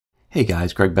Hey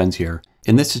guys, Greg Benz here.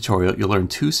 In this tutorial, you'll learn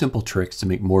two simple tricks to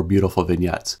make more beautiful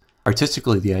vignettes.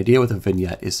 Artistically, the idea with a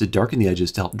vignette is to darken the edges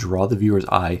to help draw the viewer's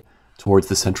eye towards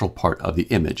the central part of the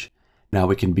image. Now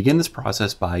we can begin this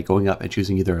process by going up and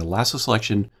choosing either a lasso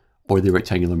selection or the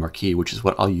rectangular marquee, which is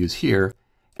what I'll use here.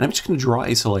 And I'm just going to draw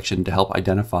a selection to help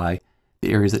identify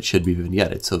the areas that should be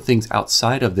vignetted. So things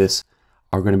outside of this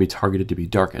are going to be targeted to be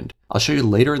darkened. I'll show you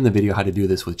later in the video how to do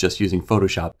this with just using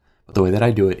Photoshop, but the way that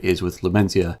I do it is with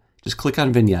Lumenzia. Just click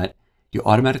on Vignette, you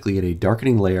automatically get a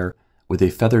darkening layer with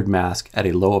a feathered mask at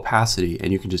a low opacity,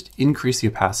 and you can just increase the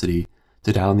opacity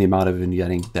to dial in the amount of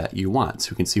vignetting that you want.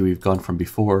 So you can see we've gone from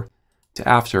before to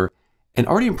after and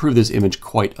already improved this image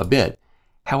quite a bit.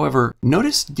 However,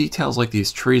 notice details like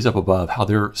these trees up above, how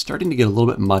they're starting to get a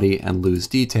little bit muddy and lose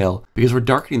detail because we're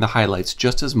darkening the highlights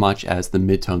just as much as the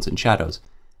midtones and shadows.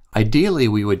 Ideally,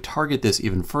 we would target this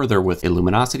even further with a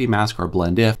luminosity mask or a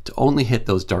blend if to only hit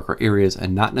those darker areas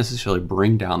and not necessarily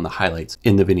bring down the highlights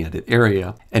in the vignetted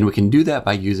area. And we can do that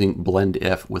by using blend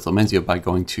if with Lumenzia by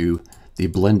going to the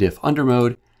blend if under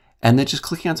mode and then just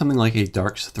clicking on something like a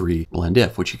darks 3 blend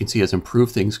if, which you can see has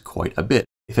improved things quite a bit.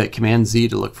 If I hit Command Z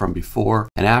to look from before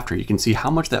and after, you can see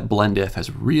how much that blend if has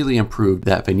really improved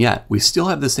that vignette. We still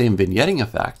have the same vignetting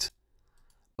effect,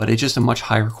 but it's just a much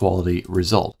higher quality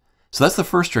result. So that's the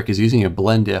first trick, is using a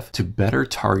blend if to better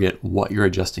target what you're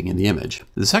adjusting in the image.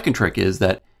 The second trick is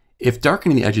that if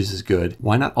darkening the edges is good,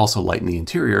 why not also lighten the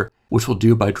interior, which we'll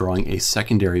do by drawing a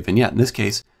secondary vignette. In this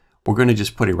case, we're going to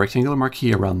just put a rectangular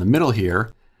marquee around the middle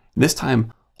here. This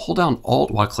time, hold down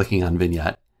Alt while clicking on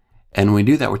Vignette. And when we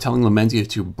do that, we're telling Lumenzia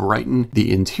to brighten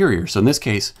the interior. So in this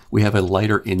case, we have a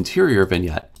lighter interior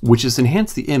vignette, which has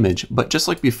enhanced the image, but just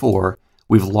like before,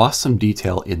 we've lost some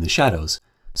detail in the shadows.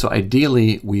 So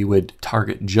ideally, we would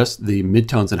target just the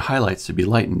midtones and highlights to be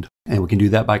lightened. And we can do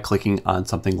that by clicking on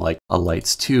something like a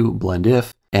Lights 2 blend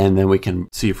if, and then we can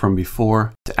see from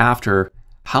before to after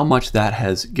how much that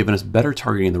has given us better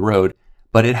targeting in the road,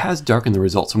 but it has darkened the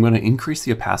results. So I'm going to increase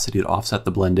the opacity to offset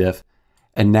the blend if,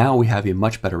 and now we have a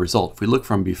much better result. If we look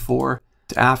from before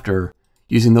to after,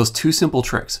 using those two simple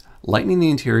tricks, lightening the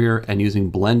interior and using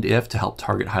blend if to help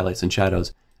target highlights and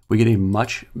shadows, we get a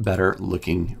much better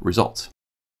looking result.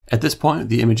 At this point,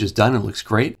 the image is done and looks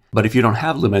great, but if you don't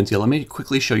have Lumenzia, let me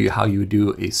quickly show you how you would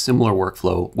do a similar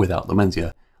workflow without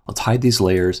Lumenzia. Let's hide these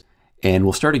layers, and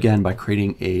we'll start again by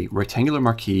creating a rectangular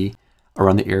marquee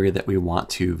around the area that we want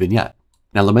to vignette.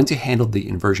 Now, Lumenzia handled the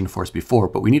inversion for us before,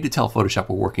 but we need to tell Photoshop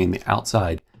we're working in the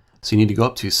outside. So you need to go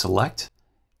up to Select,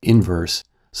 Inverse,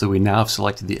 so we now have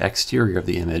selected the exterior of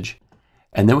the image,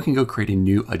 and then we can go create a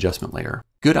new adjustment layer.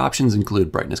 Good options include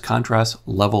brightness, contrast,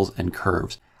 levels, and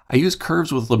curves. I use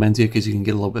curves with Lumenzia because you can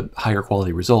get a little bit higher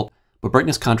quality result, but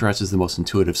brightness contrast is the most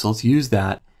intuitive. So let's use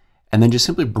that and then just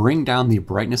simply bring down the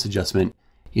brightness adjustment.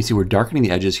 You see we're darkening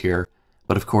the edges here,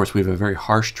 but of course we have a very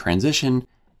harsh transition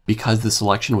because the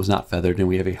selection was not feathered and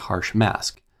we have a harsh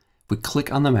mask. If we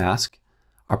click on the mask,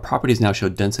 our properties now show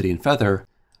density and feather.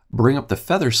 Bring up the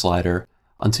feather slider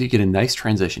until you get a nice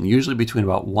transition, usually between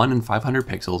about 1 and 500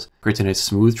 pixels, creates a nice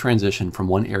smooth transition from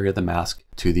one area of the mask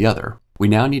to the other. We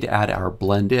now need to add our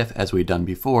blend if as we've done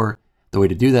before. The way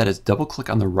to do that is double click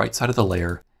on the right side of the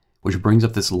layer, which brings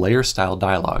up this layer style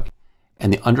dialog.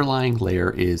 And the underlying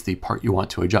layer is the part you want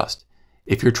to adjust.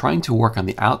 If you're trying to work on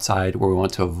the outside where we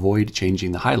want to avoid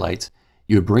changing the highlights,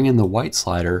 you would bring in the white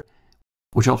slider,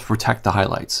 which helps protect the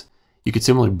highlights. You could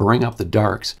similarly bring up the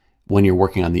darks when you're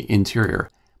working on the interior,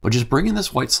 but just bring in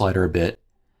this white slider a bit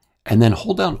and then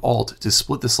hold down Alt to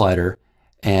split the slider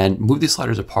and move these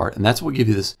sliders apart. And that's what will give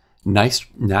you this nice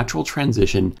natural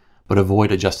transition, but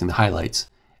avoid adjusting the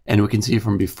highlights. And we can see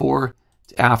from before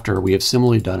to after, we have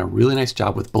similarly done a really nice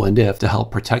job with blend if to help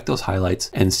protect those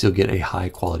highlights and still get a high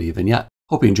quality vignette.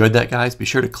 Hope you enjoyed that, guys. Be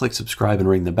sure to click subscribe and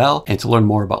ring the bell. And to learn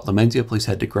more about Lumenzia, please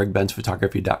head to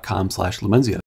gregbenzphotography.com/Lumenzia.